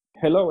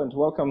Hello and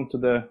welcome to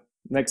the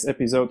next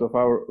episode of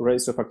our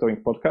Rails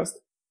Refactoring podcast.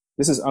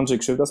 This is Andrzej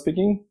Krzywda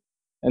speaking,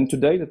 and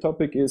today the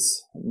topic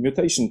is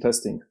mutation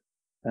testing.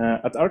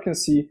 At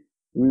Arkansas,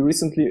 we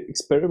recently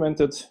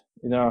experimented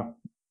in a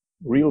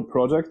real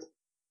project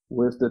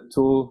with the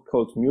tool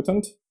called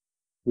Mutant,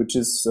 which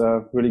is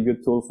a really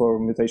good tool for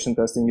mutation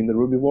testing in the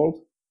Ruby world.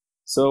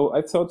 So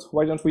I thought,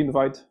 why don't we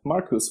invite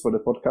Markus for the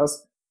podcast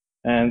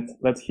and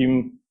let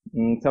him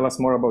tell us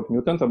more about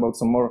Mutant, about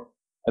some more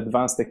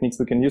advanced techniques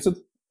we can use it.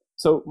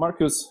 So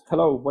Markus,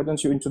 hello, why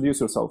don't you introduce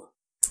yourself?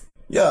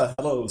 Yeah,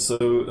 hello. So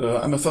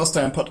I'm a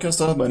first-time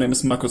podcaster. My name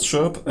is Markus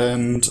Schirp,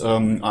 and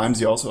I'm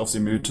the author of the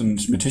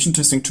mutation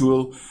testing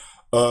tool.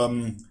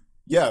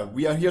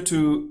 We are here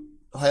to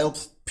help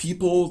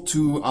people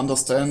to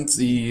understand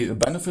the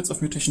benefits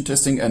of mutation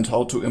testing and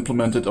how to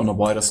implement it on a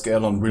wider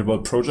scale on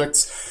real-world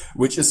projects,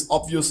 which is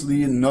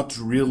obviously not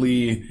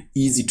really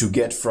easy to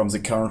get from the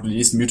currently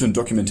released Mutant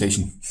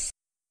documentation.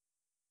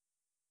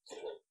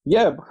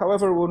 Yeah,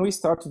 however, when we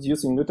started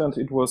using Mutant,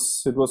 it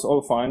was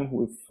all fine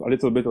with a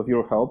little bit of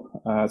your help.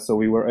 So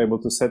we were able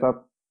to set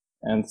up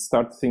and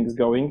start things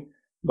going.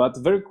 But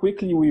very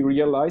quickly, we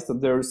realized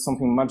that there is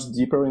something much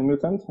deeper in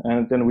Mutant.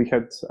 And then we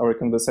had our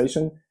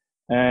conversation.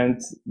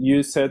 And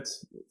you said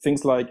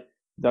things like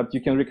that you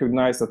can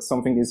recognize that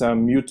something is a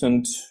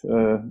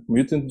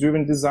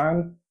mutant-driven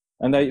design.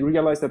 And I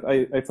realized that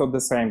I thought the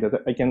same,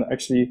 that I can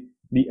actually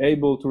be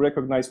able to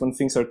recognize when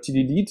things are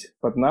TDD'd,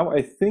 but now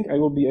I think I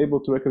will be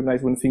able to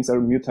recognize when things are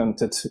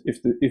mutanted,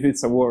 if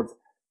it's a word.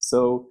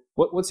 So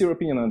what's your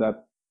opinion on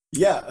that?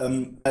 Yeah,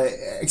 I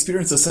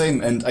experienced the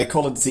same, and I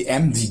call it the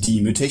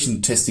MDD,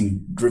 mutation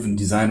testing driven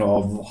design,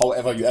 or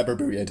however you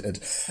abbreviate it.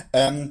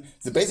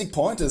 The basic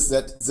point is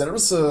that there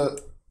is a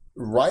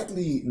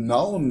rightly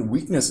known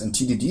weakness in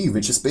TDD,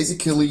 which is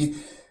basically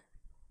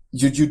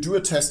you do a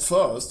test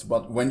first,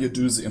 but when you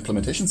do the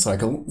implementation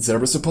cycle,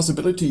 there is a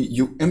possibility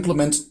you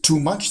implement too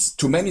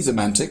many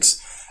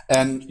semantics,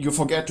 and you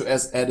forget to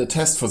add a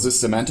test for this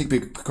semantic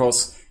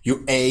because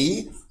you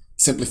A,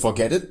 simply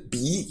forget it,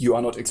 B, you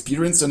are not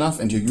experienced enough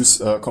and you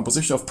use a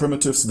composition of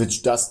primitives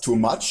which does too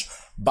much,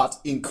 but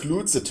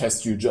includes the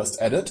test you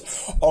just added,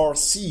 or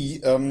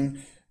C,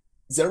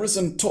 there is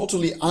a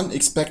totally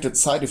unexpected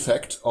side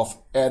effect of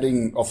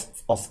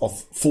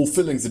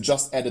fulfilling the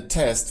just added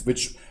test,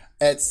 which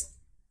adds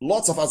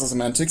lots of other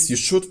semantics you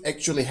should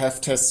actually have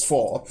tests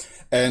for.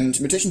 And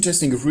mutation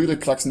testing really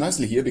plugs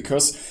nicely here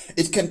because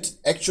it can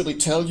actually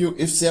tell you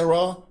if there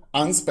are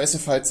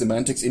unspecified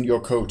semantics in your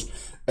code.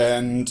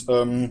 And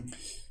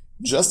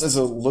just as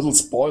a little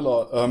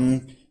spoiler,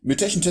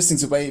 mutation testing,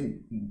 the way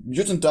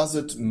Mutant does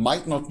it,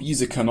 might not be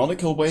the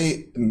canonical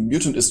way.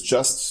 Mutant is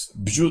just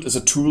built as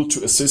a tool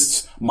to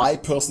assist my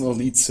personal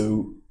needs.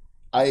 So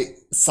I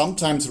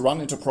sometimes run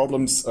into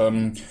problems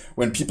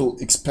when people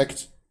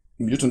expect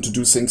Mutant to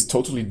do things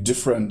totally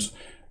different.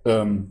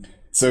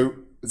 So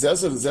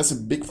there's a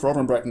big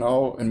problem right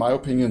now, in my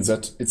opinion,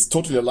 that it's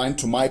totally aligned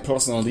to my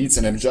personal needs,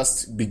 and I'm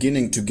just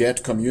beginning to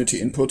get community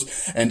input,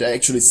 and I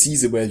actually see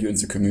the value in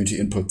the community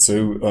input.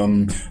 So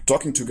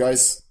talking to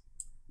guys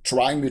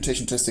trying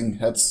mutation testing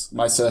helps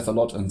myself a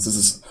lot, and this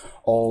is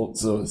all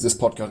this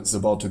podcast is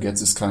about, to get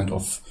this kind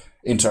of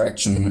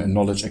interaction and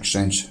knowledge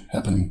exchange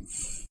happening.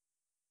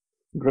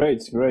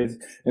 Great.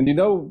 And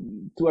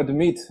to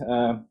admit,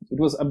 it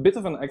was a bit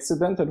of an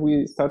accident that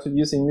we started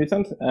using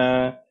Mutant.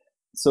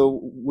 So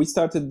we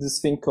started this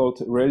thing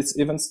called Rails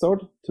Event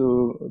Store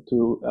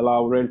to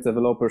allow Rails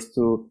developers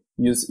to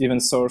use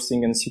event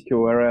sourcing and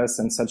CQRS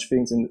and such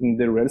things in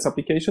their Rails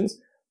applications.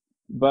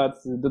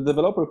 But the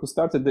developer who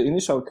started the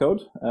initial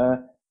code,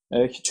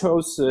 he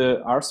chose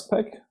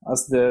RSpec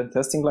as the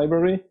testing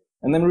library.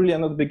 And I'm really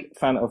not a big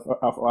fan of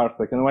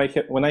RSpec. And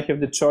when I have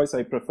the choice,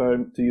 I prefer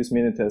to use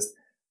Minitest.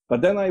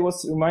 But then I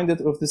was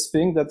reminded of this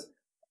thing that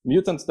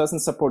Mutant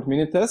doesn't support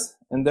Minitest,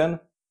 and then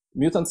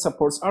Mutant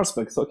supports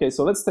RSpec.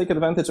 So let's take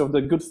advantage of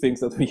the good things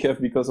that we have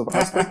because of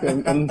RSpec,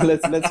 and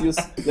let's use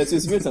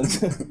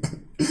Mutant.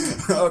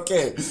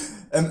 Okay.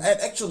 And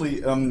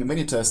actually,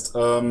 Minitest,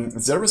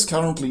 there is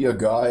currently a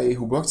guy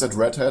who works at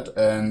Red Hat,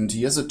 and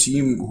he has a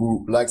team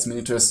who likes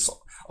Minitest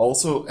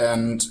also,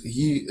 and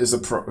he is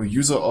a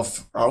user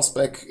of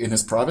RSpec in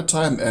his private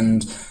time,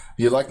 and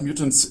he likes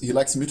Mutant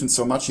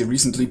so much, he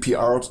recently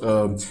PR'd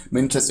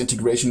Minitest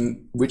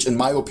integration, which in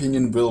my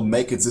opinion will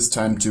make it this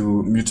time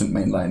to Mutant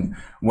mainline,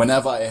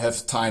 whenever I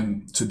have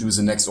time to do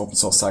the next open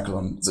source cycle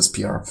on this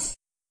PR.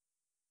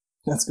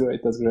 That's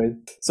great.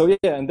 So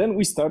yeah, and then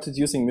we started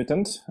using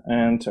Mutant,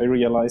 and I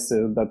realized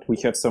that we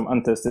have some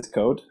untested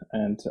code,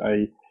 and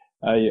I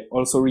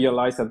also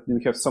realized that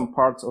we have some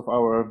parts of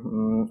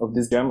of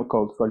this gem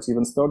called Rails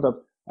Event Store that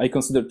I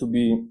consider to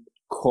be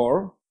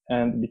core.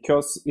 And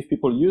because if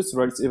people use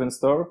Rails Event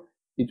Store,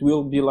 it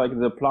will be like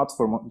the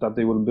platform that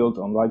they will build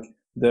on, like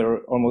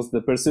they're almost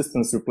the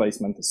persistence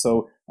replacement.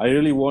 So I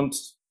really want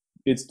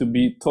it to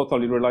be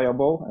totally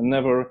reliable and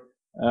never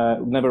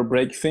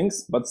break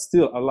things, but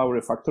still allow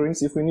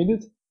refactorings if we need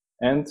it,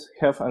 and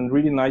have a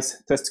really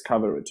nice test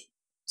coverage.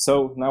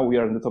 So now we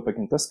are in the topic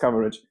in test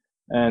coverage.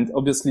 And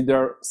obviously there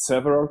are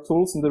several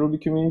tools in the Ruby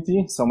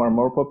community. Some are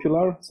more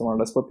popular, some are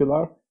less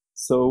popular.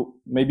 So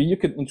maybe you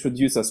could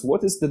introduce us.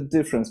 What is the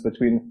difference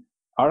between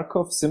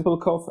Arcov,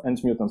 SimpleCov, and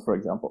Mutant, for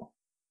example?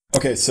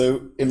 Okay,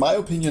 so in my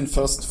opinion,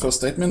 first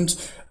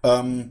statement,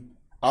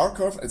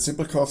 Arcov and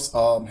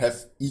SimpleCov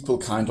have equal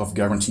kind of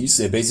guarantees.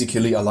 They're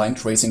basically line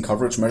tracing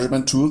coverage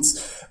measurement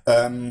tools.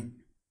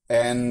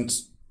 And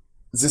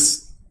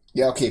this,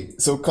 yeah, okay.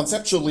 So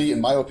conceptually,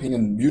 in my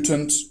opinion,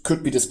 Mutant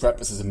could be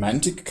described as a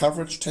semantic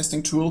coverage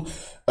testing tool.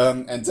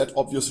 And that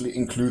obviously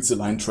includes the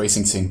line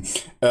tracing thing.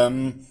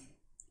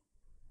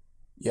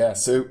 Yeah,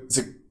 so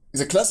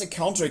the classic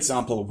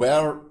counterexample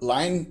where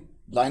line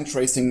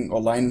tracing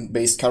or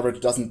line-based coverage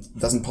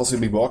doesn't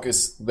possibly work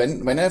is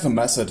when I have a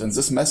method and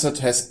this method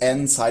has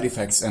n side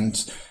effects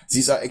and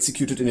these are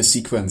executed in a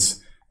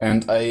sequence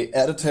and I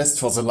add a test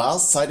for the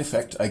last side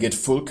effect, I get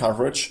full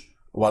coverage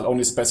while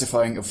only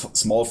specifying a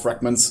small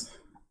fragment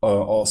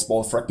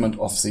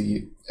of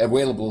the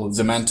available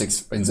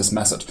semantics in this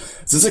method.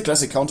 This is a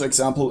classic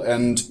counterexample,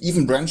 and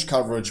even branch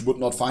coverage would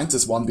not find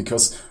this one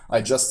because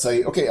I just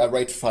say, okay, I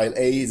write file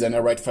A, then I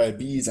write file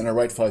B, then I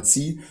write file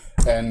C,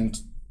 and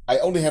I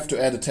only have to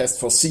add a test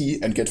for C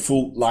and get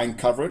full line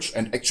coverage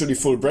and actually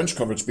full branch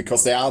coverage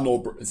because there are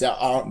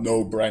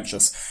no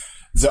branches.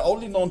 The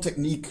only known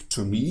technique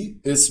to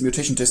me is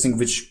mutation testing,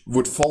 which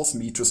would force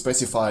me to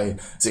specify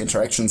the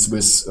interactions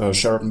with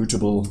shared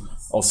mutable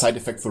or side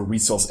effect for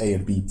resource A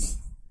and B.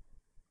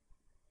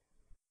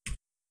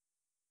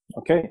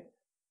 Okay.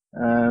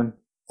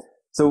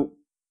 So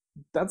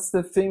that's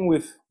the thing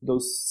with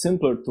those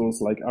simpler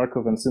tools like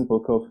Arcov and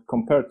SimpleCov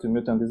compared to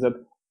Mutant is that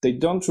they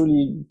don't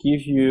really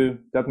give you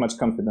that much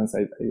confidence,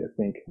 I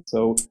think.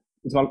 So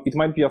it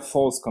might be a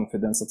false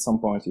confidence at some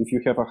point. If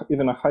you have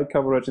even a high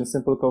coverage in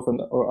SimpleCov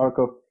or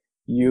Arcov,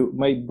 you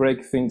may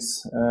break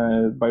things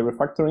by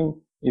refactoring,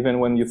 even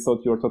when you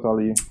thought you're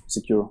totally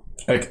secure.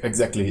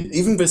 Exactly.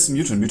 Even with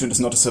Mutant is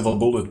not a silver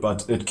bullet,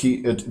 but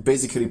it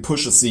basically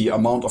pushes the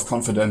amount of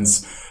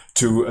confidence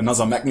to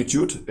another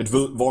magnitude. It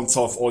won't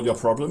solve all your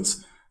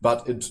problems,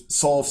 but it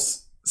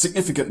solves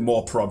significant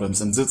more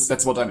problems. And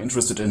that's what I'm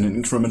interested in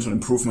incremental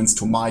improvements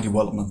to my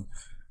development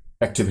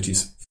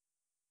activities.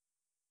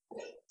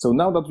 So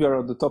now that we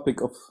are at the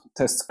topic of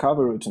test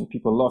coverage and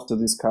people love to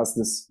discuss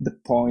the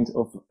point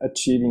of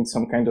achieving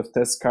some kind of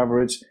test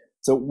coverage.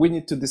 So we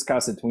need to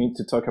discuss it. We need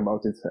to talk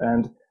about it.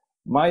 And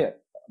my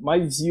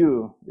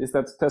view is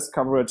that test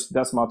coverage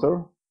does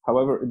matter.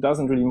 However, it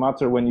doesn't really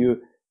matter when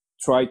you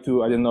try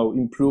to,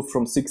 improve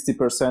from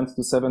 60%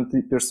 to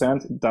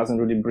 70%. It doesn't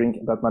really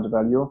bring that much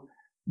value.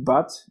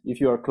 But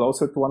if you are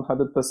closer to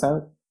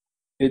 100%,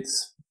 it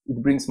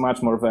brings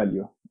much more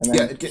value. And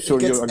it gets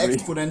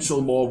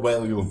exponential more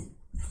value.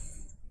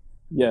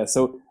 Yeah,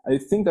 so I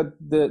think that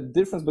the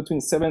difference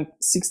between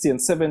 60 and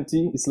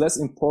 70 is less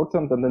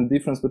important than the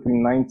difference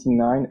between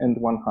 99 and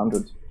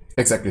 100.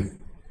 Exactly.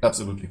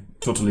 Absolutely.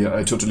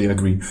 I totally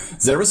agree.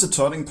 There is a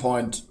turning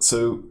point.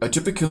 So I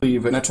typically,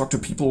 when I talk to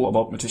people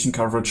about mutation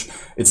coverage,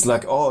 it's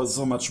like, oh,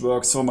 so much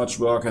work,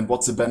 and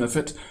what's the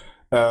benefit?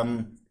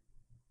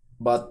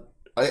 But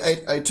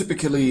I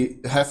typically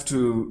have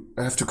to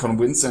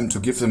convince them to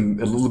give them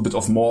a little bit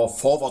of more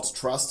forward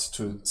trust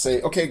to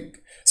say, okay,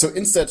 so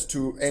instead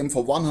to aim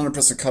for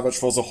 100% coverage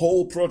for the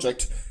whole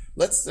project,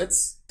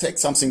 let's take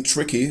something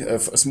tricky, a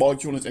small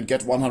unit, and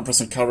get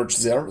 100% coverage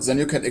there. Then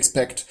you can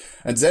expect,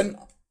 and then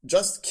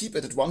just keep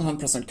it at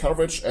 100%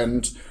 coverage.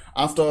 And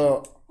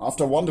after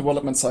one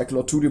development cycle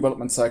or two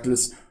development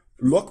cycles,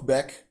 look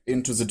back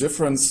into the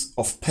difference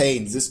of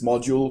pain this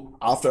module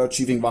after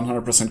achieving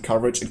 100%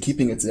 coverage and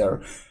keeping it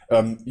there.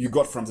 You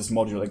got from this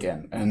module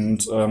again.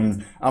 And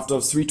after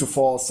 3 to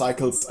 4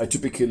 cycles, I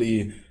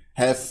typically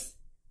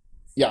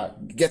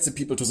get the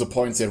people to the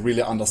point they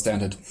really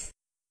understand it.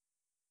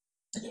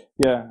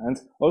 Yeah, and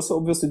also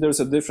obviously there's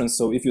a difference.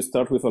 So if you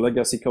start with a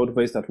legacy code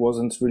base that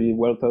wasn't really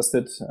well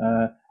tested,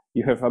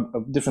 you have a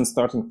different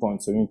starting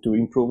point. So you need to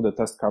improve the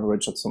test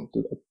coverage to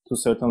a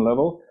certain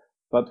level.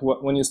 But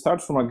when you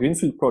start from a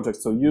greenfield project,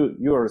 so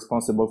you are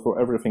responsible for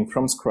everything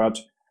from scratch,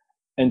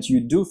 and you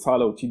do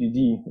follow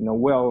TDD in a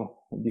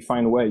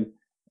well-defined way,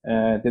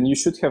 then you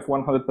should have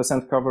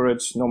 100%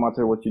 coverage no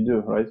matter what you do,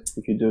 right?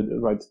 If you do the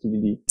right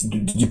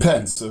TDD.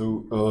 Depends.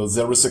 So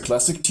there is a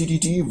classic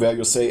TDD where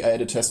you say I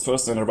add a test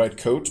first and I write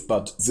code,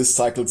 but these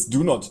cycles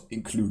do not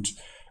include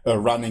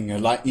running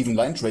even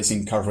line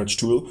tracing coverage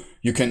tool.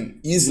 You can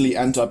easily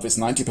end up with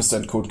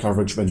 90% code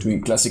coverage when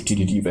doing classic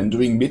TDD. When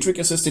doing metric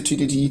assisted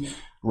TDD,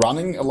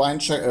 running a line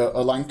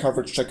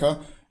coverage checker,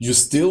 you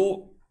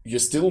still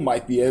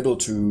might be able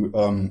to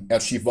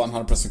achieve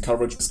 100%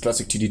 coverage with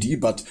classic TDD,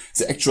 but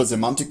the actual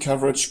semantic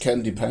coverage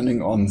can,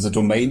 depending on the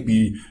domain,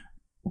 be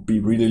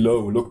really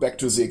low. Look back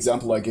to the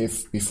example I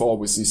gave before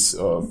with this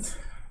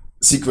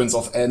sequence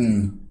of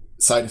n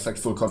side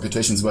effectful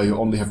computations where you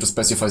only have to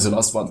specify the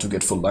last one to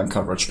get full line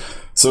coverage.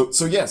 So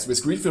yes,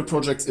 with greenfield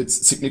projects,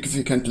 it's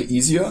significantly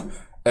easier.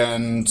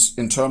 And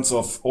in terms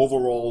of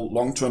overall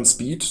long-term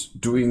speed,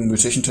 doing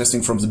mutation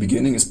testing from the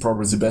beginning is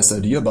probably the best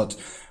idea, but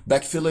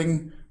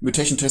backfilling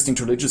mutation testing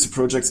to legacy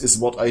projects is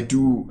what I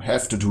do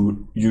have to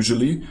do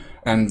usually.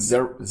 And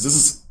this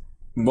is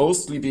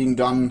mostly being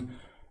done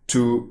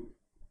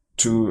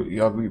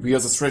we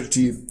as a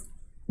strategy,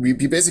 we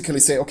basically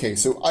say, okay,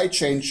 so I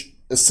change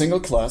a single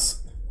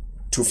class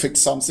to fix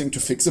something, to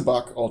fix a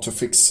bug, or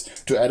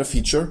to add a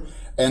feature.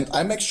 And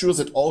I make sure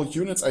that all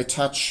units I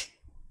touch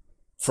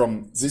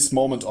from this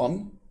moment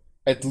on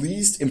at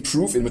least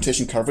improve in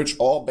mutation coverage,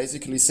 or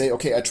basically say,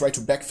 okay, I try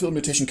to backfill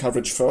mutation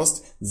coverage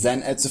first,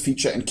 then add the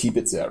feature and keep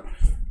it there.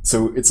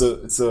 So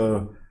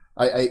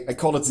I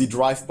call it the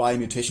drive-by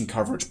mutation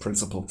coverage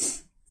principle.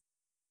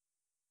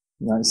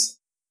 Nice.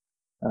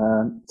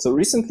 So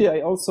recently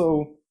it was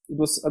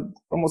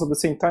almost at the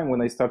same time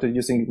when I started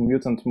using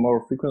Mutant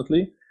more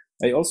frequently,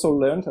 I also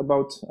learned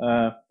about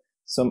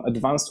some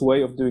advanced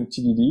way of doing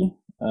TDD.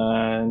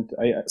 And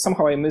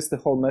somehow I missed the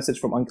whole message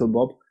from Uncle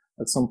Bob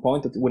at some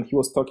point when he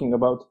was talking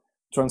about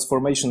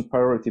transformation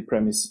priority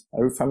premise.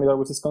 Are you familiar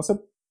with this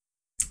concept?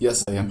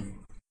 Yes, I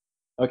am.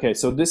 Okay,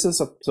 so this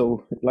is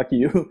so lucky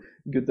you.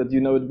 Good that you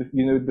know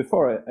it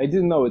before. I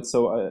didn't know it,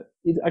 so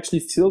it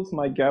actually filled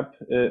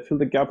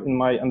the gap in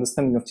my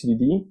understanding of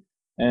TDD,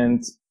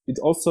 and it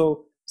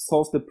also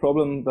solved the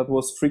problem that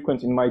was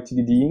frequent in my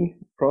TDDing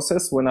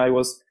process when I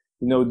was,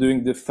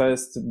 doing the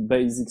first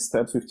basic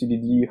steps with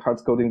TDD, hard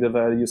coding the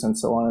values, and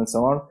so on and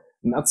so on.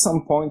 And at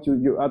some point,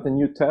 you add a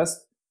new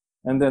test,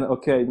 and then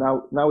okay,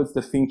 now it's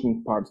the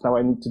thinking part. Now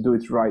I need to do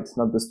it right,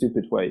 not the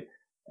stupid way.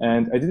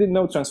 And I didn't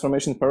know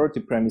transformation priority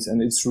premise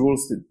and its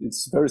rules.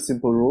 It's very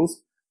simple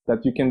rules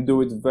that you can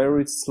do it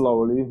very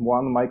slowly,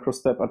 one micro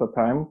step at a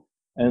time.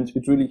 And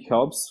it really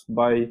helps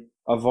by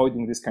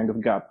avoiding this kind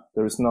of gap.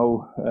 There is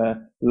no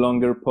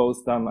longer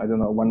pause than,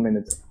 1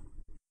 minute.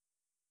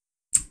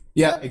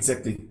 Yeah,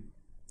 exactly.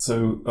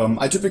 So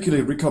I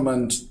typically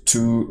recommend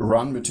to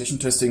run mutation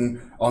testing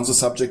on the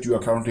subject you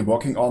are currently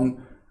working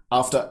on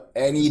after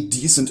any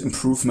decent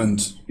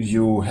improvement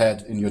you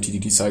had in your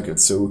TDD cycle.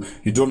 So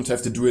you don't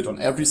have to do it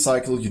on every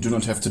cycle. You do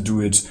not have to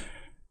do it,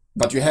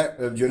 but you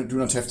do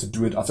not have to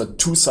do it after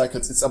 2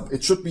 cycles.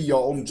 It should be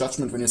your own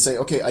judgment when you say,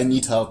 okay, I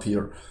need help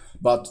here.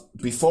 But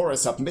before I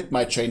submit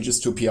my changes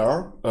to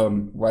PR,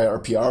 via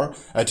RPR,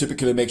 I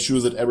typically make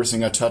sure that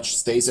everything I touch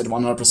stays at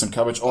 100%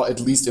 coverage or at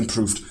least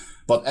improved.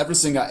 But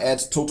everything I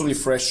add totally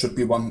fresh should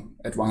be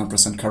at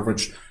 100%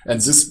 coverage. And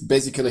this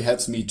basically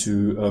helps me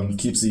to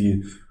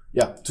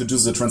to do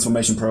the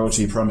transformation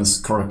priority premise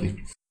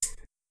correctly.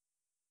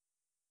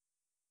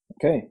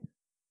 Okay.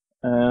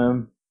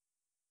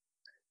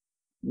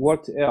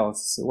 What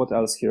else? What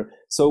else here?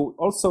 So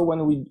also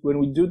when we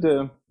do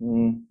the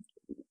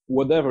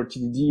whatever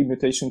TDD,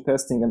 mutation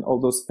testing, and all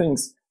those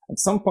things, at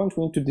some point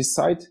we need to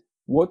decide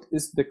what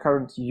is the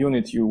current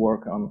unit you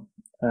work on.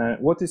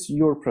 What is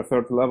your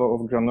preferred level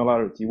of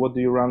granularity? What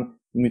do you run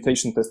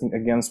mutation testing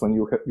against when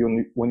you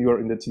are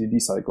in the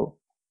TDD cycle?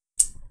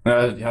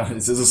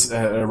 This is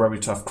a very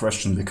tough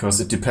question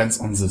because it depends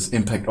on the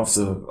impact of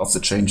the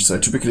change. So I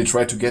typically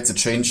try to get the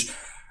change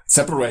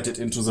separated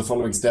into the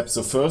following steps.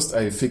 So first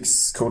I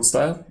fix code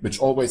style, which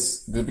always,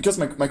 because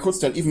my code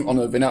style, even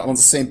when I'm on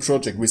the same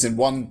project within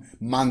 1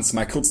 month,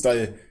 my code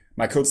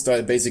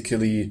style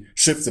basically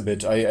shifts a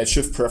bit. I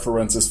shift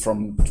preferences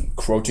from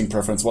quoting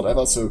preference,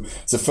 whatever. So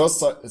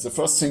the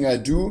first thing I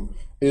do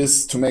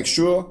is to make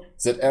sure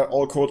that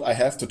all code I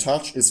have to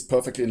touch is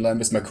perfectly in line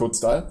with my code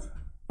style.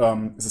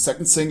 The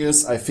second thing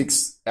is I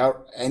fix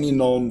any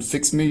known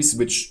fixmes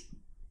which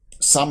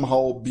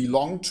somehow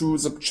belong to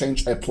the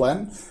change I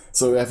plan.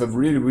 So I have a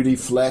really, really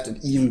flat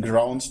and even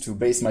ground to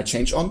base my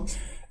change on.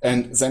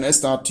 And then I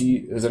start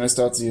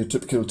the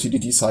typical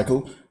TDD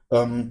cycle,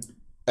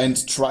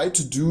 and try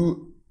to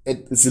do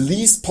the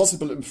least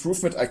possible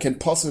improvement I can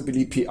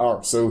possibly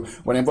PR. So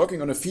when I'm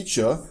working on a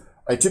feature,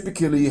 I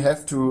typically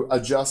have to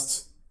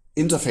adjust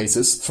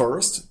interfaces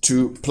first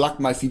to plug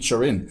my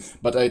feature in.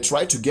 But I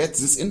try to get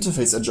this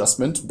interface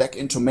adjustment back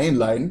into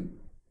mainline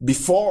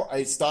before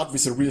I start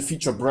with a real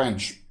feature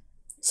branch.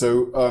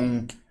 So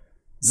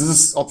this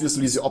is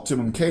obviously the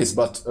optimum case,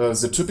 but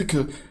there's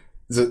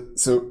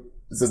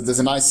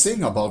a nice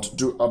thing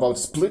about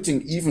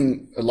splitting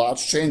even a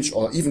large change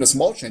or even a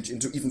small change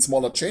into even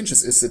smaller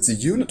changes is that the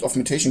unit of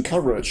mutation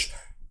coverage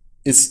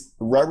is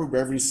very,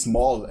 very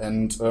small.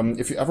 And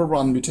if you ever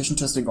run mutation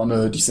testing on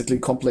a decently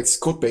complex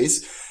code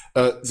base,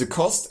 the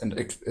cost and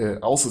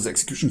also the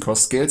execution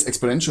cost scales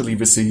exponentially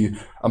with the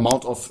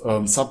amount of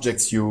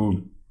subjects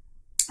or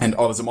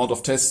the amount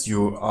of tests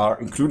you are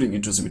including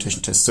into the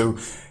mutation test. So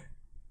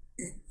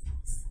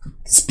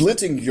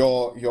splitting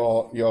your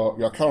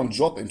current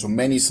job into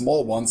many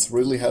small ones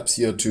really helps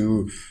here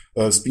to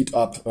speed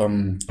up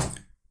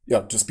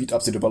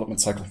the development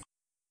cycle.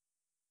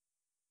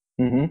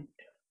 Mm-hmm.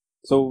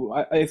 So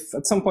I've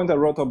at some point I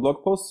wrote a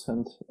blog post,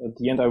 and at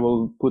the end I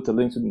will put a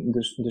link in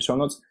the show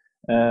notes,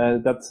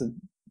 that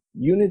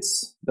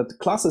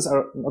classes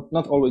are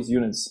not always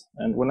units.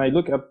 And when I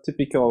look at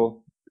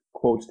typical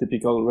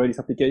Redis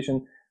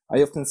application,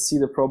 I often see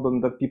the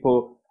problem that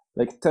people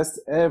test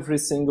every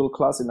single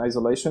class in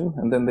isolation,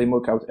 and then they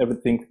mock out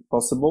everything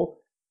possible.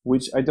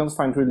 which I don't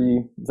find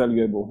really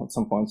valuable at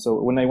some point.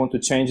 So when I want to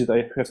change it,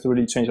 I have to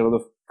really change a lot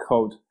of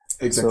code.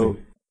 Exactly.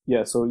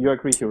 So you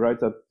agree here, right?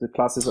 That the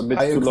class is a bit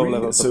I too low agree.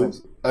 level. So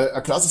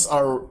classes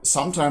are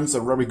sometimes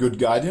a very good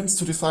guidance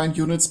to define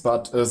units,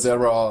 but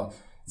there are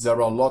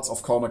lots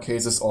of corner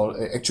cases,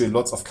 or actually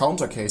lots of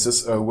counter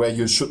cases where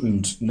you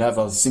shouldn't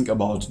never think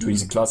about doing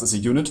the class as a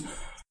unit.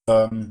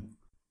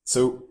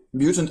 So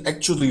Mutant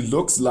actually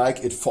looks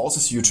like it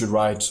forces you to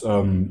write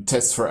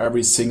tests for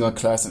every single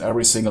class and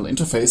every single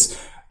interface.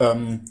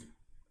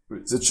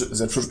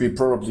 That should be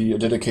probably a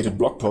dedicated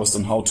blog post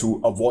on how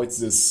to avoid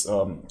this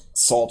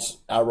sort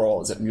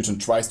error that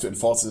Mutant tries to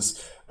enforce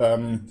this.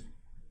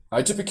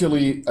 I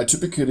typically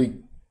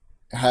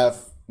have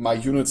my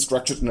unit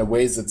structured in a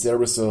way that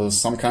there is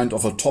some kind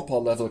of a topper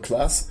level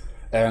class,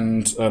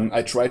 and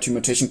I try to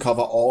mutation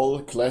cover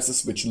all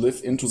classes which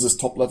live into this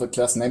top level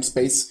class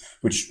namespace,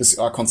 which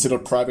are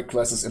considered private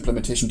classes,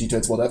 implementation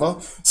details, whatever,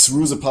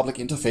 through the public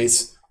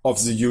interface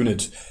of the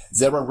unit.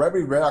 There are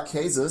very rare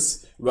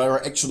cases where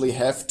I actually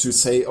have to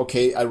say,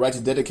 okay, I write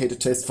a dedicated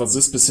test for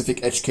this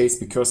specific edge case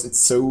because it's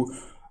so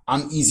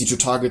uneasy to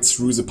target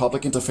through the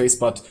public interface,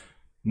 but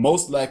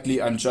most likely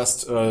I'm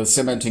just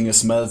cementing a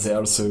smell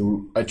there,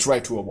 so I try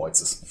to avoid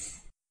this.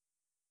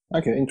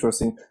 Okay,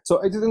 interesting.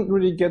 So I didn't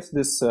really get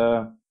this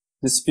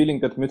this feeling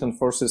that Mutant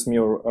forces me,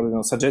 or I don't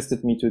know,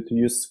 suggested me to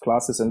use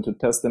classes and to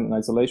test them in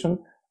isolation.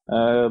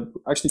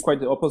 Actually,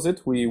 quite the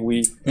opposite.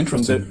 We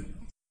Interesting.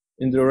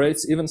 In the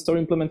Rails event store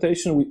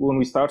implementation, when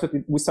we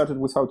started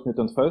without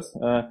Mutant first.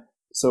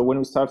 So when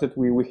we started,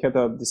 we had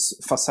this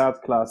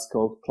facade class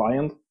called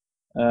client,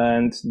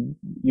 and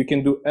you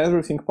can do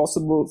everything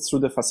possible through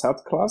the facade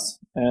class.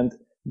 And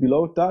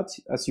below that,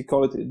 as you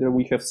call it, there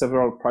we have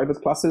several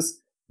private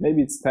classes.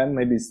 Maybe it's 10,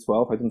 maybe it's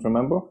 12, I don't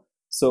remember.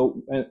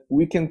 So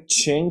we can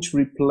change,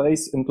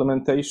 replace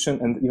implementation,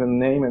 and even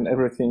name and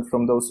everything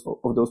from those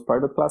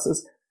private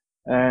classes.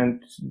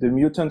 And the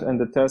Mutant and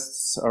the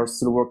tests are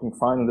still working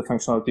fine, and the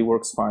functionality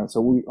works fine. So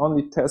we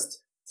only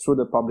test through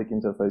the public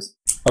interface.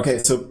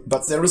 Okay,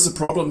 but there is a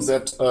problem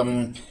that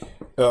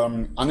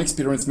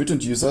unexperienced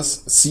Mutant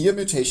users see a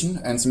mutation,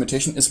 and the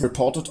mutation is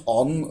reported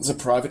on the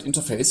private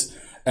interface,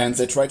 and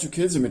they try to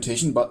kill the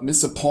mutation, but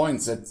miss the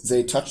point that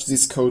they touch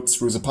this code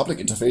through the public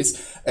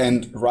interface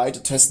and write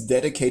a test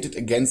dedicated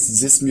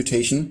against this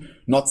mutation,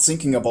 not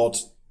thinking about,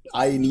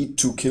 I need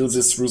to kill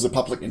this through the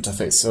public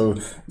interface. So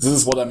this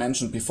is what I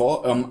mentioned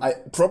before.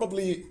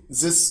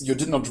 You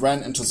did not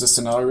run into this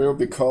scenario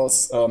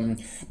because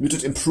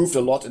Mutant improved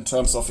a lot in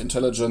terms of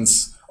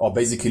intelligence, or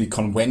basically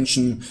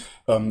convention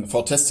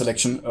for test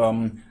selection.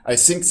 I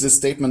think this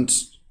statement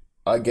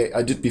I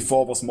did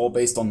before was more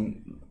based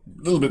on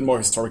a little bit more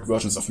historic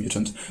versions of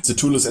Mutant. The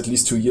tool is at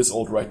least 2 years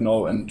old right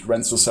now and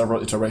ran through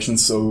several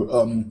iterations. So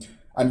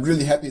I'm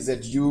really happy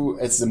that you,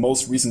 as the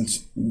most recent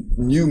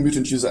new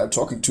Mutant user I'm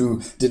talking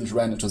to, didn't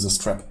run into this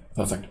trap.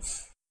 Perfect.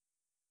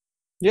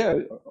 Yeah,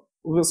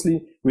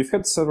 obviously we've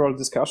had several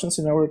discussions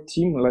in our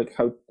team, like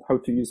how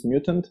to use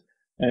Mutant,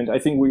 and I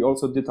think we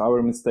also did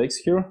our mistakes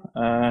here.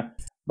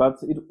 But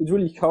it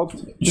really helped.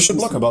 You should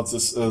blog about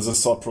this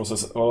thought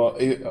process,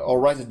 or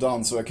write it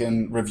down so I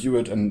can review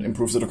it and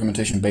improve the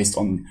documentation based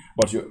on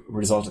what you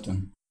resulted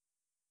in.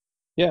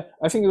 Yeah,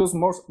 I think it was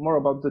more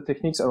about the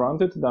techniques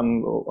around it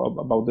than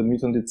about the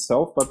Mutant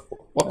itself. But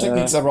what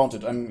techniques around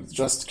it? I'm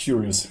just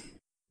curious.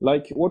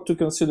 Like what to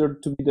consider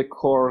to be the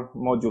core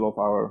module of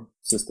our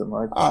system,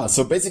 right?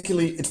 So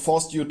basically it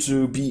forced you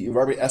to be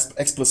very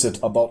explicit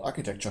about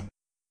architecture.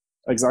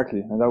 Exactly,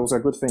 and that was a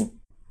good thing.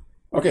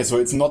 Okay, so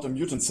it's not a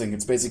Mutant thing.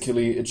 It's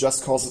basically, it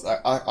just causes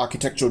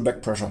architectural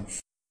back pressure.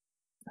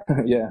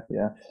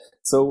 Yeah.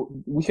 So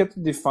we had to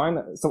define.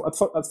 So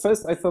at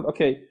first I thought,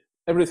 okay,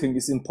 everything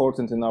is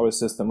important in our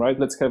system, right?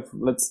 Let's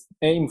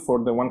aim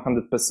for the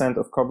 100%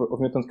 of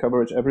Mutant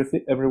coverage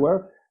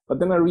everywhere. But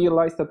then I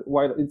realized that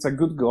while it's a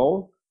good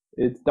goal,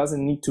 it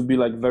doesn't need to be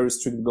like very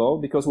strict goal,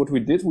 because what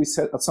we did, we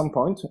set at some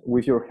point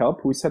with your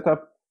help, we set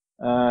up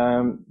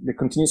the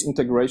continuous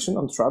integration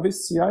on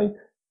Travis CI,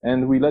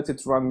 and we let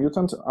it run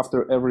Mutant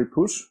after every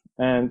push,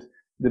 and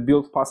the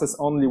build passes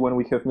only when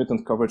we have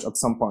Mutant coverage at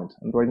some point.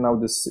 And right now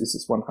this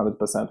is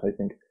 100%, I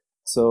think.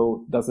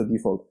 So that's the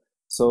default.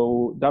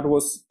 So that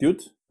was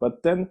good.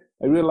 But then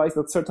I realized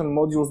that certain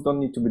modules don't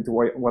need to be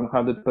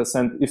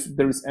 100% if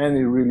there is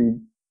any really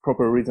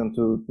proper reason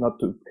to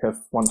not to have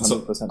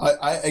 100%. So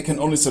I can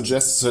only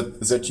suggest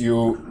that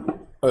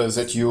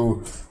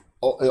you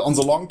on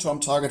the long-term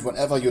target,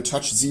 whenever you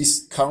touch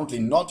these currently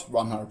not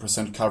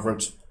 100%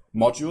 covered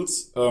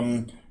modules,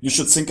 you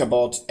should think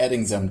about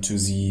adding them to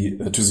the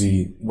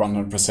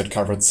 100%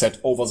 covered set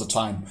over the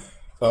time.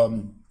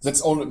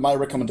 That's only my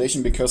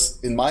recommendation,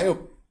 because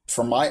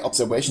from my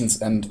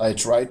observations, and I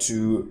try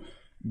to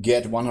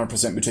get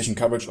 100% mutation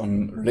coverage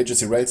on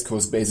legacy Rails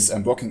code bases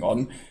I'm working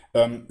on,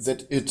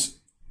 that it,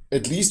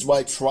 at least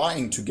while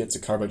trying to get the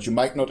coverage, you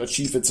might not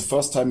achieve it the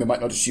first time, you might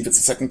not achieve it the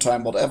second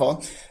time, whatever,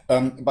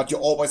 but you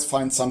always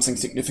find something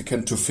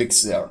significant to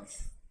fix there.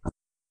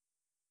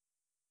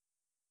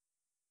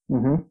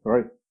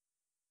 Right.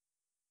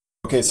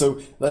 Okay,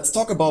 so let's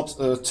talk about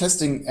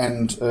testing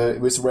and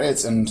with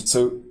Rails and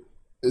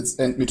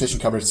mutation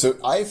coverage. So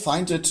I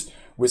find it,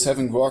 with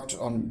having worked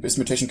on with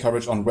mutation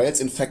coverage on Rails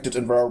infected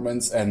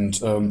environments and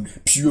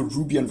pure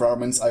Ruby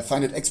environments, I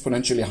find it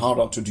exponentially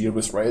harder to deal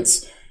with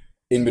Rails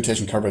in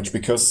mutation coverage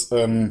because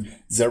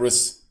there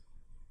is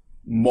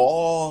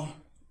more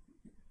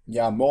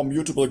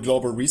mutable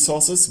global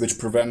resources which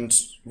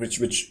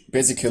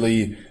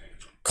basically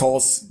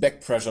cause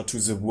back pressure to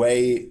the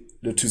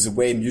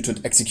way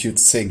mutant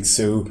executes things.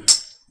 So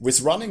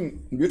with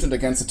running mutant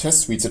against the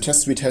test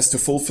suite has to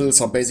fulfill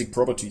some basic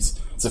properties.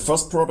 The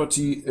first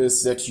property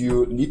is that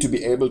you need to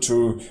be able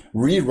to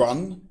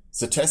rerun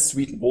the test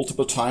suite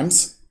multiple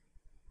times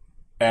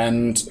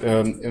and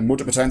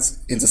multiple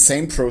times in the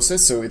same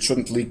process. So it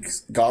shouldn't leak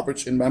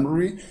garbage in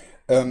memory.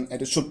 And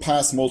it should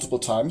pass multiple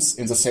times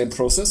in the same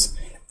process.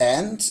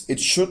 And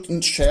it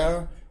shouldn't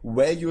share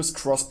values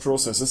cross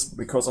processes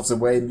because of the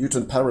way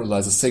mutant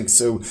parallelizes things.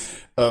 So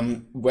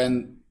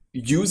when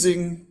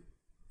using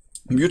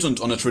mutant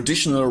on a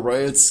traditional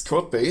Rails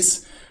code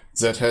base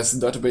that has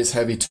database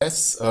heavy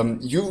tests,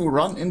 you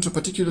run into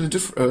particular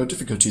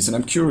difficulties. And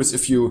I'm curious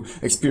if you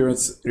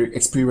experience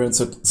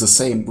it the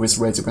same with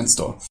Rails Event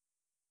Store.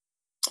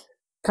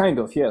 Kind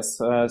of, yes.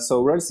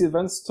 So Rails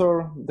Event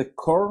Store, the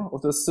core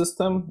of the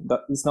system,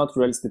 that is not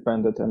Rails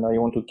dependent, and I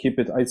want to keep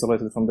it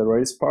isolated from the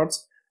Rails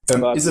parts.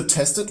 Is it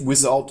tested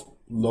without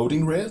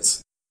loading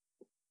Rails?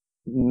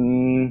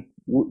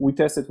 We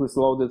test it with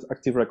loaded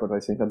Active Record, I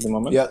think, at the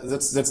moment. Yeah,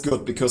 that's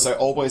good, because I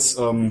always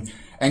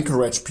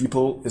encourage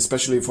people,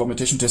 especially for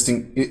mutation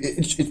testing.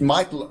 It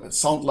might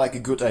sound like a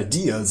good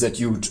idea that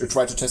you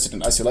try to test it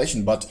in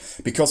isolation, but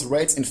because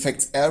Rails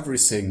infects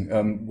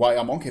everything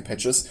via monkey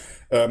patches,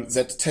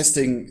 that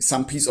testing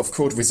some piece of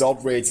code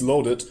without Rails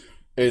loaded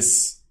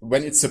is,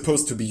 when it's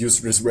supposed to be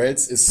used with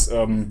Rails, is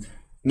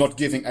not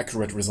giving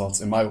accurate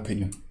results, in my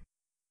opinion.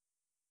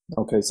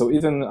 Okay, so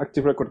even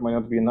Active Record might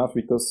not be enough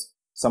because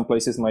some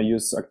places might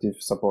use active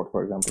support,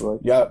 for example,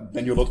 right? Yeah,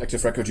 when you load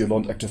Active Record, you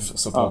load active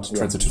support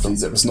transitively.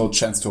 There is no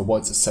chance to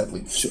avoid this,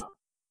 sadly. Sure.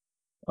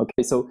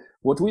 Okay, so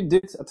what we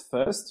did at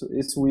first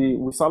is we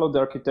followed the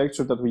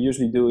architecture that we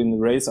usually do in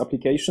Rails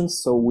applications.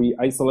 So we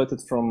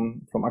isolated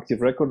from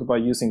Active Record by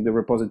using the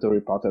repository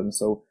pattern.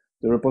 So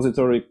the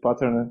repository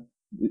pattern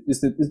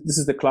this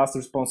is the class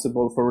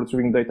responsible for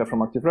retrieving data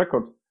from Active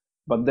Record,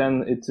 but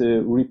then it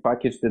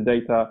repackaged the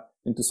data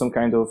into some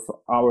kind of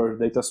our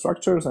data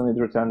structures and it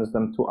returns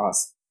them to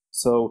us.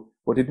 So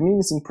what it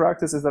means in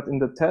practice is that in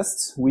the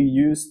tests, we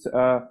used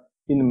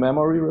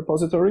in-memory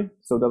repository.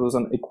 So that was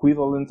an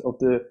equivalent of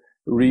the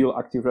real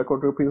Active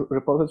Record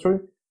repository.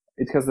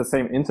 It has the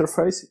same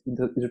interface.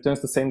 It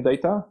returns the same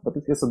data, but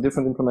it has a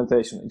different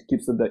implementation. It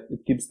keeps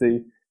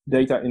the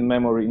data in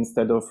memory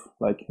instead of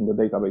like in the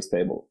database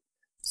table.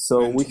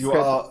 So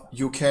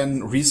you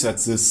can reset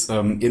this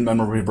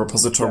in-memory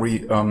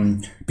repository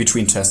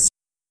between tests.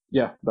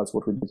 Yeah, that's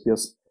what we did.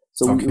 Yes.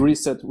 So we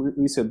reset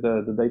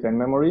the data in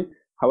memory.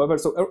 However,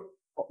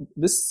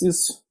 this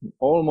is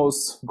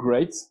almost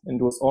great and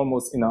was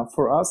almost enough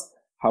for us.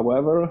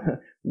 However,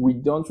 we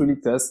don't really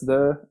test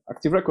the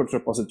Active Record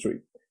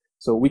repository.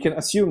 So we can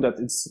assume that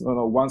it's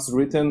once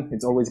written,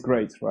 it's always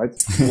great, right?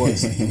 It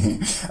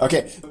works.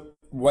 Okay.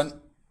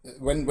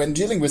 When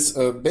dealing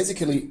with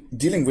basically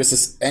dealing with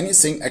this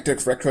anything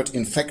Active Record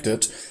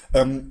infected,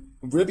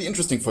 will be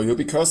interesting for you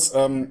because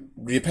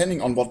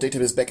depending on what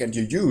database backend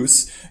you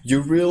use,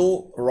 you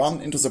will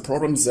run into the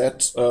problem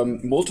that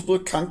multiple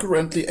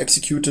concurrently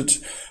executed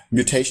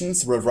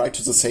mutations will write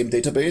to the same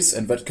database,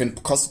 and that can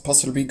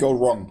possibly go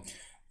wrong.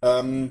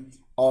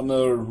 On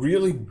a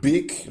really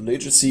big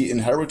legacy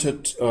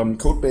inherited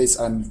code base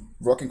I'm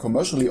working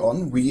commercially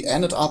on, we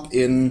ended up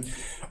in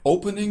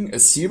opening a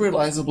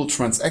serializable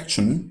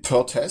transaction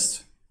per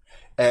test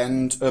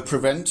and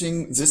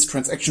preventing this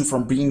transaction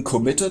from being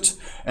committed.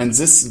 And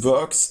this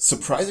works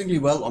surprisingly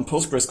well on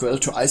PostgreSQL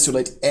to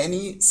isolate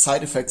any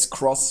side effects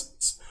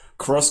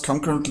cross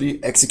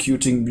concurrently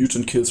executing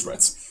mutant kill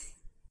threads.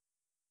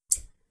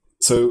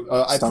 So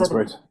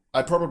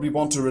I probably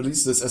want to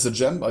release this as a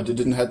gem. I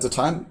didn't have the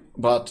time,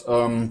 but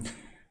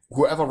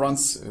whoever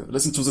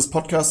listens to this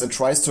podcast and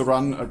tries to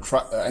run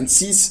and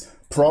sees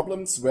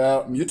problems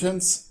where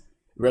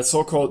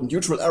so-called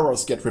neutral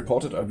errors get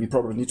reported, we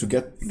probably need to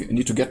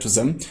get to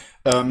them,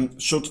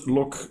 should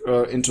look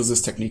into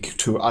this technique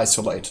to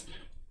isolate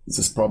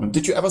this problem.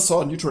 Did you ever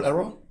saw a neutral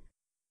error?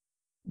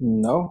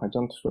 No, I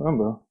don't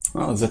remember.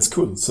 Oh, that's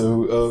cool.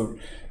 So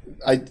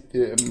I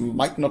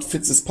might not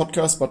fit this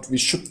podcast, but we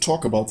should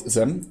talk about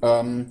them.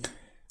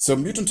 So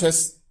mutant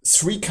has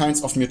three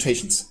kinds of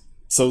mutations.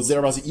 So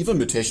there are the evil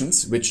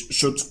mutations, which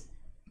should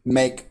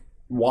make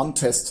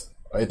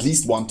at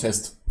least one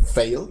test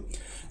fail.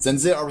 Then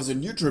there are the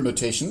neutral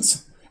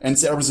mutations, and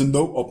there are the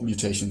no-op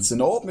mutations. The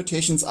no-op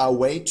mutations are a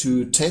way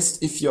to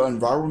test if your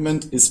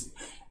environment is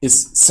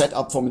set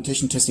up for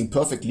mutation testing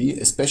perfectly,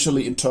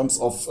 especially in terms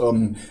of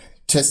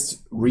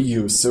test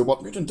reuse. So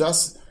what Mutant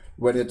does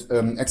when it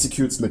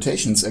executes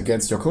mutations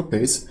against your code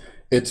base,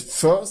 it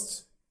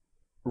first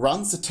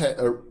runs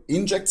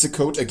injects the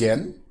code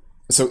again,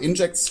 so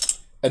injects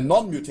a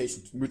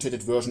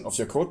non-mutated version of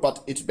your code,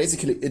 but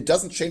it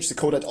doesn't change the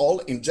code at all,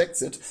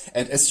 injects it,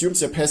 and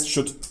assumes your test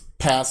should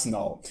pass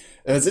now.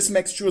 This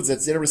makes sure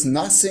that there is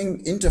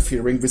nothing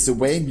interfering with the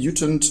way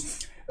mutant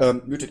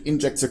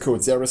injects the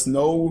code. There is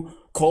no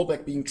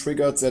callback being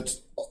triggered that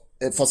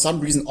for some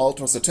reason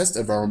alters the test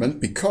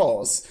environment,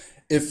 because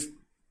if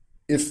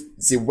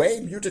the way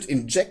mutant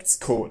injects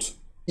code,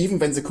 even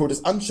when the code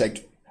is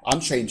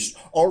unchanged,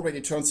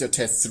 already turns your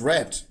tests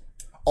red,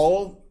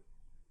 all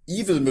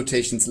evil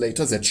mutations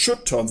later that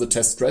should turn the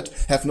test red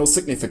have no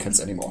significance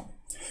anymore.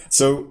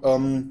 So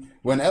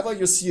whenever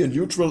you see a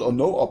neutral or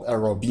no-op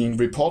error being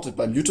reported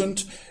by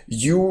mutant,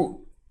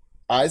 you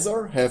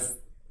either have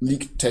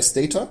leaked test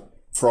data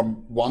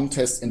from one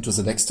test into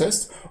the next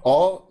test,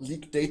 or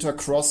leaked data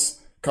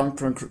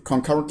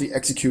concurrently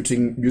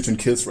executing mutant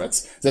kill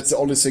threads. That's the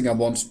only thing I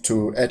want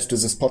to add to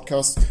this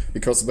podcast,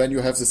 because when you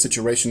have the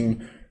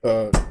situation,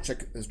 check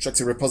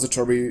the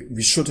repository,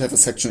 we should have a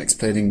section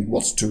explaining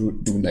what to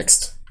do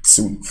next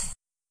soon.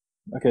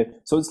 Okay,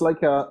 so it's like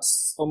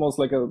almost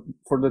like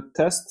for the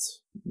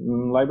test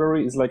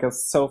library, is like a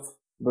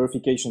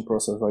self-verification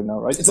process right now,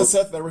 right? It's a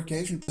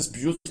self-verification process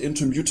built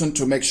into Mutant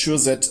to make sure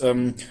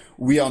that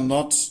we are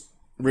not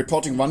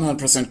reporting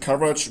 100%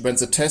 coverage when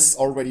the tests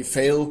already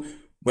fail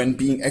when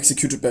being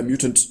executed by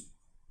Mutant,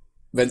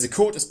 when the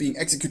code is being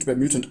executed by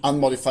Mutant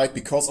unmodified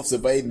because of the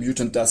way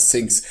Mutant does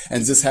things.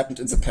 And this happened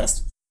in the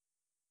past.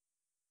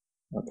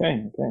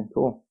 Okay,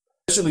 cool.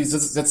 Especially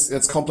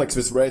that's complex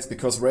with Rails,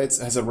 because Rails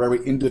has a very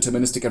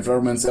indeterministic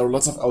environment. There are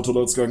lots of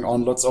autoloads going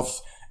on, lots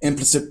of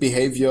implicit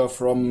behavior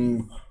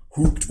from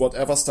hooked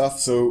whatever stuff.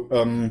 So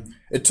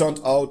it turned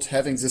out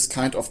having this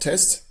kind of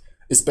test,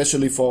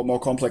 especially for more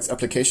complex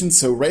applications.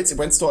 So Rails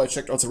Event Store, I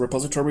checked out the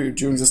repository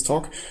during this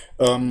talk,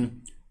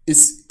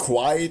 is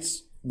quite,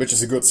 which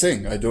is a good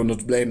thing. I do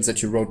not blame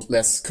that you wrote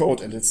less code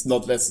and it's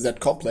not that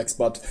complex.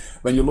 But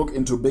when you look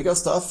into bigger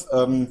stuff,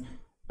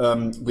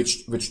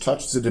 which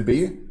touch the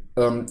DB,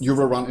 you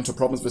will run into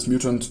problems with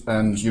Mutant,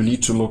 and you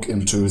need to look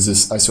into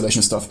this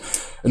isolation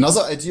stuff.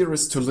 Another idea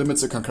is to limit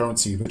the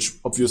concurrency, which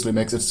obviously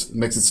makes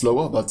it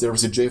slower, but there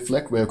is a J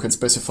flag where you can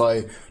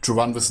specify to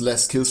run with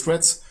less kill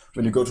threads.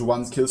 When you go to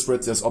one kill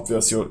thread, there's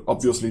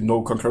obviously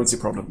no concurrency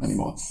problem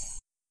anymore.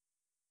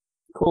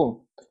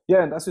 Cool.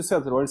 Yeah, and as you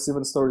said, the Rails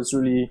Event Store is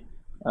really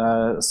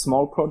a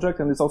small project,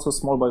 and it's also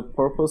small by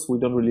purpose. We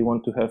don't really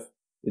want to have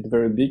it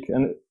very big,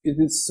 and it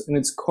is in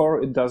its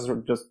core, it does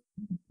just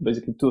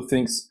basically two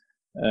things.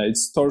 It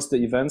stores the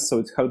events, so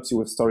it helps you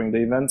with storing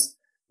the events.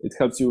 It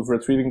helps you with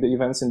retrieving the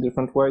events in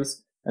different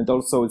ways. And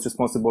also it's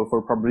responsible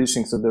for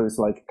publishing, so there is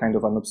like kind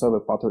of an observer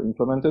pattern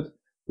implemented.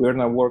 We are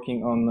now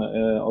working on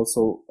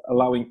also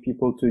allowing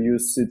people to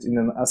use it in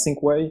an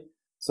async way.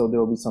 So there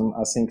will be some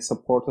async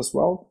support as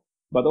well.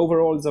 But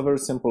overall, it's a very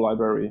simple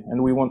library,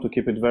 and we want to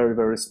keep it very,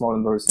 very small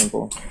and very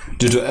simple.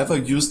 Did you ever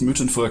use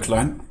Mutant for a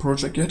client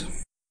project yet?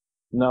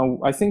 No,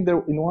 I think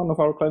there in one of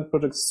our client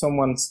projects,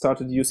 someone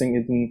started using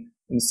it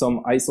in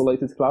some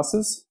isolated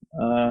classes,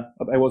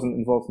 but I wasn't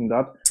involved in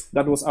that.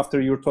 That was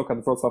after your talk at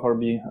Wrocław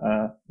RB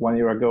 1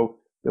 year ago.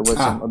 There was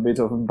a bit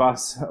of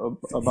buzz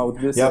about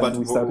this, and but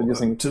we started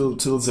using it.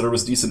 Till there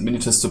is decent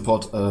Minitest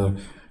support,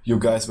 you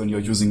guys, when you're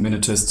using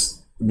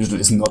Minitest, Mutant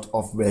is not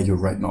off value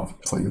right now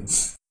for you.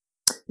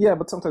 Yeah,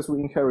 but sometimes we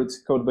inherit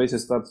code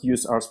bases that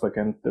use RSpec,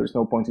 and there is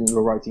no point in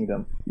rewriting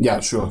them. Yeah,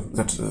 sure.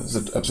 That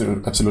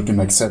absolutely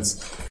makes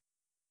sense.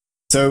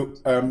 So,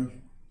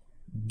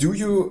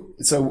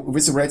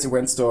 with the Rails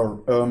Event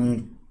Store,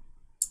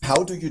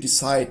 how do you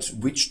decide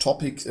which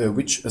topic,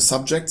 which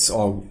subjects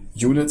or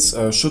units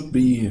should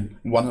be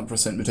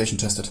 100% mutation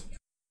tested?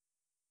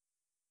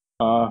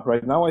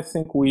 Right now, I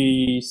think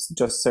we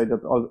just say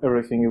that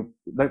everything,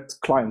 that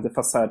client, the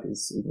facade,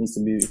 it needs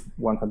to be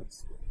 100%.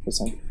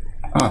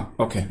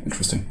 Okay,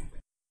 interesting.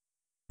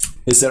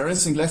 Is there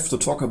anything left to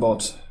talk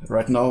about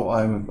right now?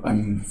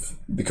 I'm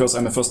because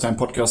I'm a first-time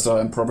podcaster,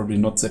 I'm probably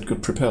not that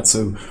good prepared,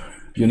 so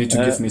you need to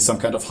give me some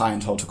kind of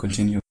hint how to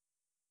continue.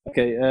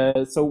 Okay,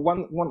 so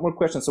one more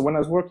question. So when I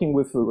was working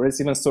with Rails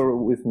Event Store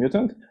with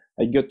Mutant,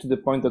 I got to the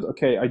point that,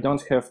 okay, I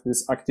don't have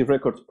this active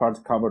record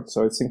part covered.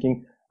 So I was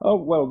thinking, oh,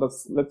 well,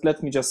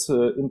 let me just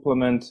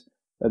implement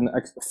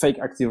a fake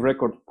active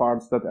record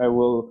part that I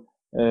will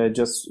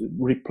just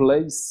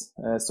replace.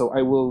 So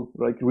I will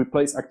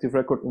replace active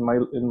record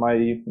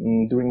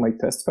during my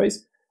test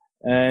phase.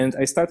 And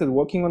I started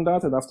working on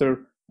that. And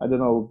after, I don't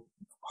know,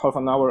 half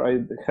an hour, I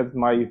had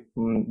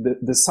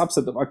the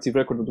subset of active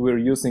record that we were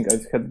using, I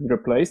had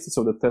replaced.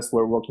 So the tests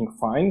were working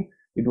fine.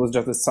 It was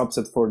just a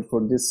subset for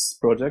this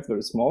project,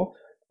 very small.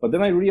 But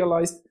then I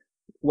realized,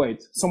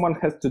 wait, someone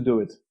had to do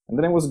it. And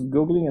then I was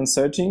Googling and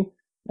searching,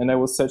 and I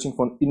was searching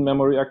for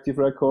in-memory active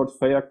record,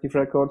 fake active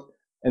record.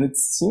 And it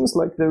seems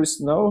like there is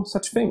no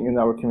such thing in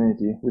our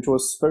community, which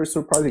was very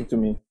surprising to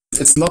me.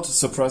 It's not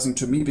surprising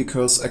to me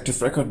because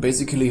Active Record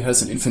basically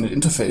has an infinite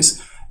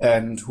interface,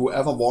 and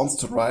whoever wants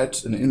to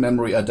write an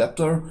in-memory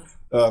adapter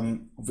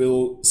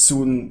will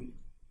soon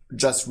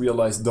just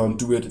realize, don't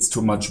do it, it's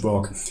too much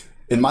work.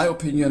 In my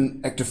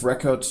opinion, Active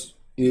Record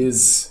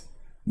is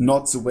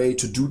not the way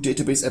to do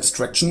database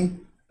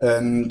abstraction.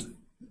 And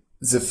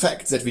the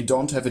fact that we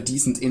don't have a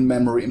decent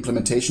in-memory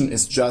implementation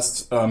is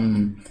just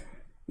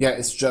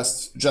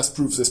just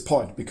proves this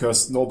point,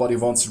 because nobody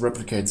wants to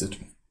replicate it.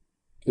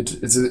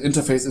 The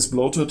interface is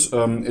bloated.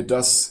 It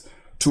does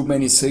too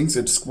many things.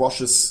 It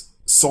squashes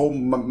so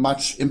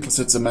much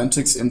implicit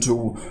semantics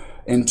into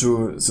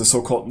the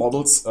so-called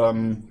models.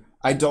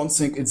 I don't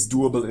think it's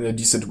doable in a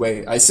decent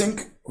way. I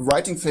think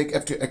writing fake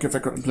active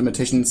record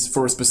implementations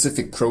for a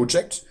specific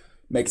project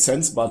makes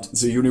sense, but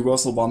the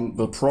universal one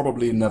will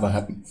probably never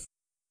happen.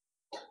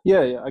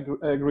 Yeah,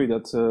 I agree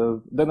that.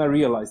 Then I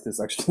realized this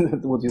actually,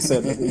 that what you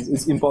said, that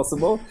it's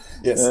impossible.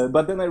 Yes.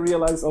 But then I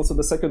realized also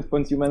the second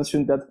point you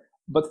mentioned, that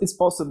but it's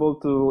possible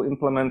to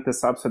implement the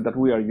subset that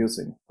we are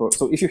using.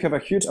 So if you have a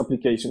huge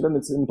application, then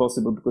it's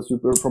impossible because you're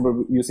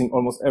probably using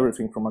almost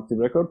everything from Active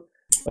Record.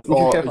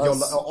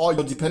 Or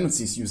your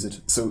dependencies use it.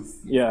 So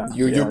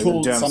you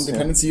pull gems, some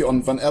dependency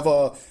on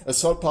whenever a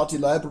third-party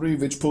library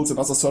which pulls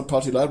another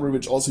third-party library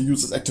which also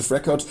uses Active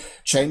Record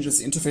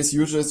changes interface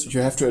users,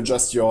 you have to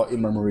adjust your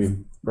in-memory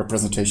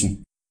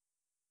representation.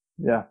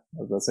 Yeah,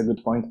 that's a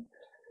good point.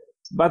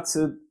 But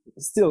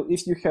still,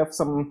 if you have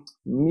some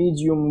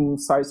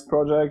medium-sized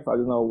project, I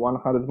don't know,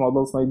 100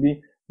 models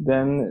maybe,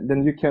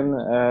 then you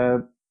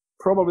can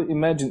probably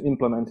imagine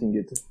implementing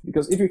it.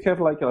 Because if you have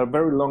like a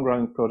very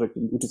long-running project,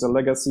 which is a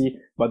legacy,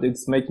 but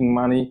it's making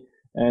money,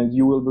 and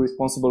you will be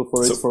responsible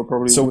for it for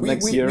probably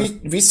next year.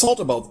 We thought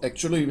about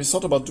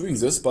doing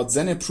this, but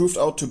then it proved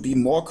out to be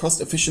more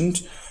cost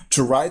efficient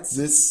to write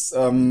this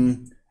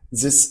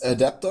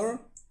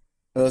adapter.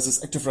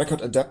 This Active Record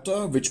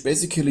adapter, which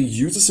basically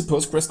uses a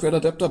PostgreSQL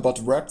adapter, but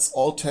wraps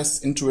all tests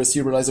into a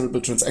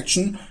serializable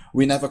transaction.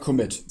 We never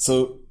commit.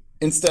 So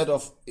instead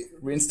of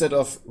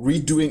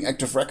redoing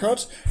Active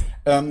Record,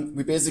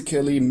 we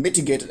basically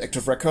mitigated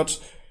Active Record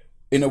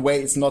in a way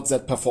it's not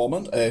that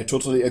performant. I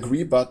totally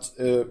agree, but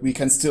we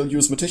can still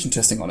use mutation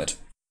testing on it.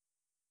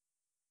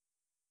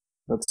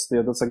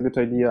 That's a good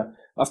idea.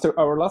 After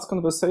our last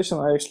conversation,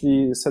 I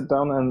actually sat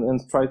down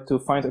and tried to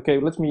find, okay,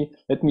 let me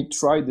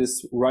try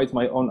this, write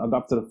my own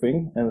adapter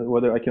thing, and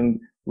whether I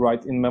can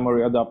write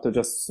in-memory adapter,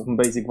 just some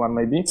basic one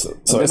maybe. So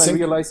I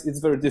realized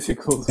it's very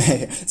difficult.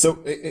 So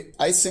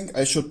I think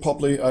I should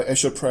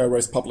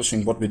prioritize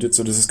publishing what we did.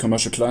 So this is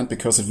commercial client,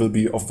 because it will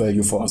be of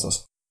value for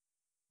others.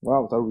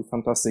 Wow, that would be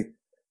fantastic.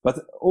 But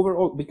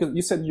overall, because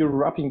you said you're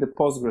wrapping the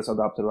Postgres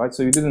adapter, right?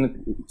 So you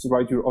didn't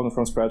write your own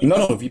from scratch?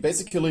 No.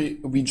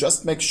 We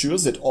just make sure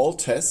that all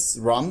tests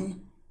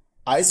run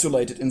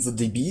isolated in the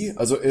DB.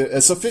 Also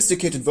a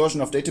sophisticated version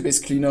of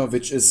Database Cleaner,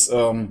 which is,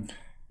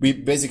 we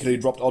basically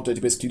dropped out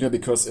Database Cleaner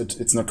because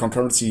it's not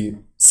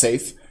concurrency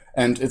safe.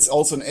 And it's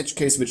also an edge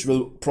case which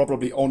will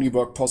probably only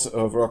work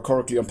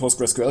correctly on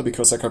PostgreSQL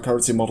because the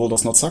concurrency model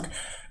does not suck.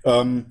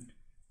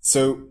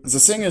 So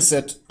the thing is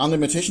that under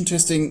mutation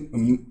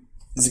testing,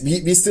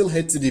 we still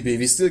hit the DB,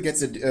 we still get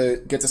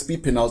the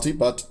speed penalty,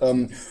 but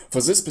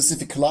for this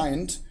specific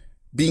client,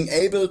 being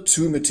able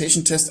to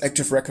mutation test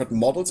Active Record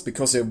models,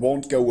 because they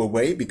won't go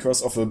away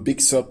because of a big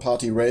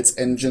third-party Rails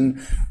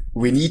engine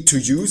we need to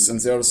use,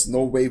 and there's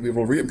no way we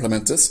will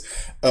re-implement this,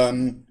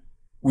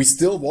 we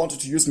still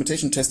wanted to use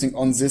mutation testing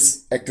on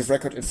this Active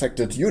Record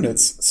infected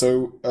units.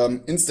 So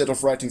instead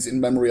of writing the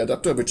in-memory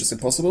adapter, which is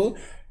impossible,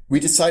 we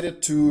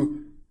decided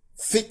to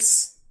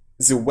fix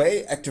the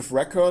way Active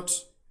Record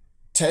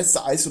tests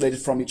are isolated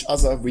from each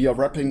other. We are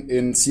wrapping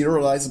in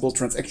serializable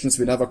transactions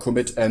we never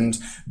commit, and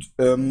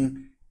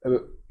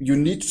you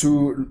need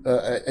to,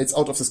 it's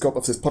out of the scope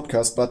of this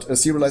podcast, but a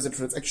serialized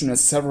transaction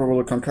has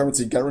several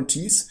concurrency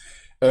guarantees,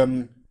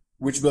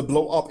 which will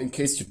blow up in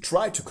case you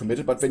try to commit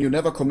it, but when you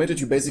never commit it,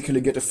 you basically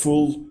get a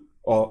full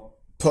or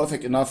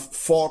perfect enough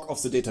fork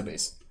of the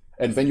database.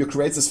 And when you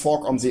create this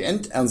fork on the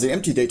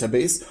empty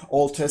database,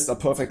 all tests are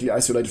perfectly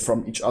isolated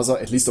from each other,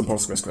 at least on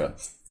PostgreSQL.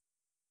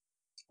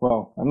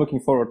 Wow, I'm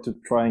looking forward to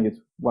trying it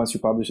once you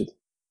publish it.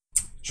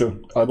 Sure,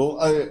 I will.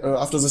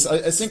 After this,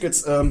 I think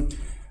it's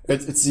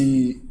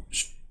the.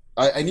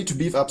 I need to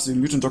beef up the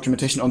mutant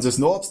documentation on this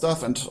NoOp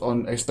stuff and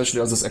on especially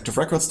on this Active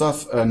Record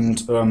stuff.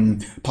 And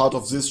part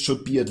of this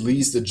should be at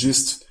least a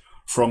gist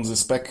from the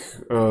spec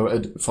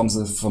from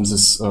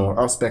this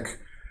RSpec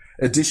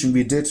addition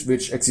we did,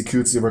 which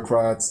executes the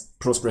required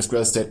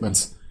PostgreSQL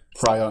statements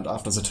prior and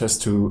after the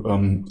test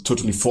to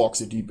totally fork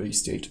the DB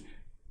state.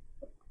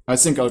 I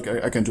think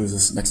I can do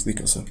this next week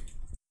or so.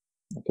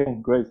 Okay,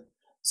 great.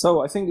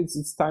 So I think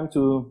it's time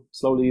to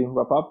slowly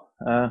wrap up.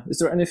 Is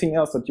there anything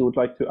else that you would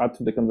like to add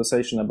to the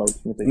conversation about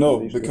mutation?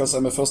 No, because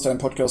I'm a first-time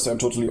podcaster, I'm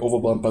totally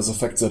overwhelmed by the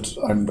fact that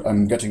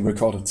I'm getting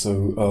recorded.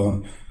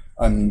 So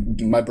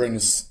my brain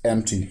is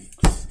empty.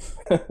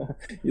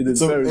 You did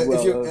very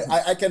well.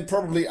 I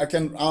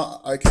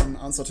can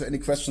answer to any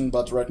question,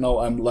 but right now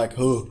I'm like,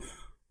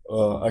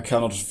 I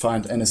cannot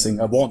find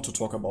anything I want to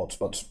talk about,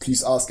 but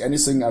please ask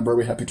anything. I'm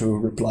very happy to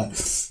reply.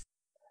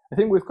 I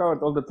think we've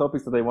covered all the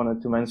topics that I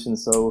wanted to mention.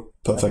 So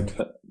perfect.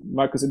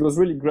 Markus, it was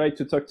really great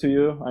to talk to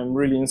you. I'm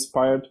really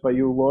inspired by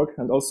your work,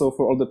 and also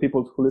for all the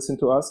people who listen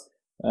to us.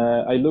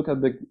 I look at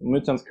the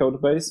Mutant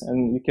code base,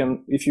 and you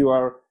can, if you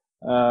are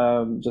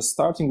just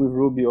starting with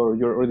Ruby, or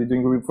you're already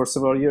doing Ruby for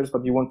several years,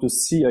 but you want to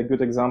see a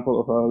good example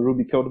of a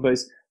Ruby code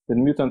base,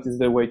 then Mutant is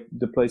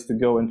the place to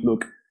go and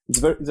look.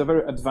 It's a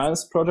very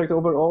advanced project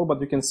overall, but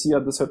you can see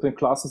at the certain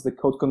classes, the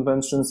code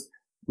conventions,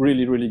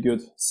 really, really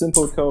good.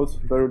 Simple code,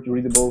 very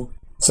readable.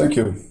 Thank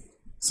you.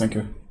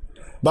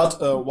 But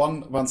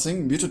one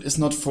thing, Mutant is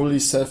not fully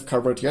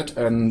self-covered yet,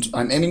 and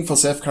I'm aiming for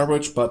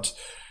self-coverage, but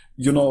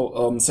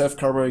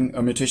self-covering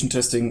a mutation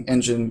testing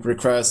engine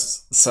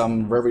requires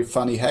some very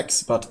funny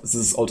hacks, but this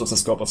is out of the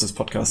scope of this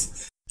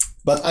podcast.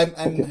 But I'm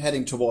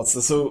heading towards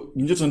this. So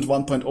Mutant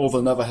 1.0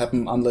 will never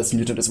happen unless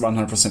Mutant is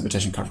 100%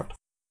 mutation covered.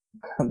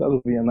 That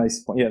would be a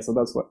nice point. Yeah, so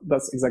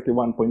that's exactly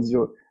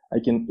 1.0 I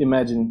can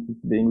imagine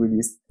being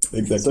released.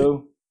 Exactly.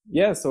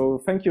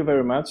 So thank you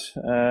very much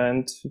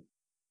and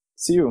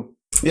see you.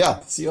 Yeah,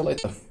 see you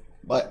later.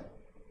 Bye.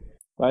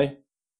 Bye.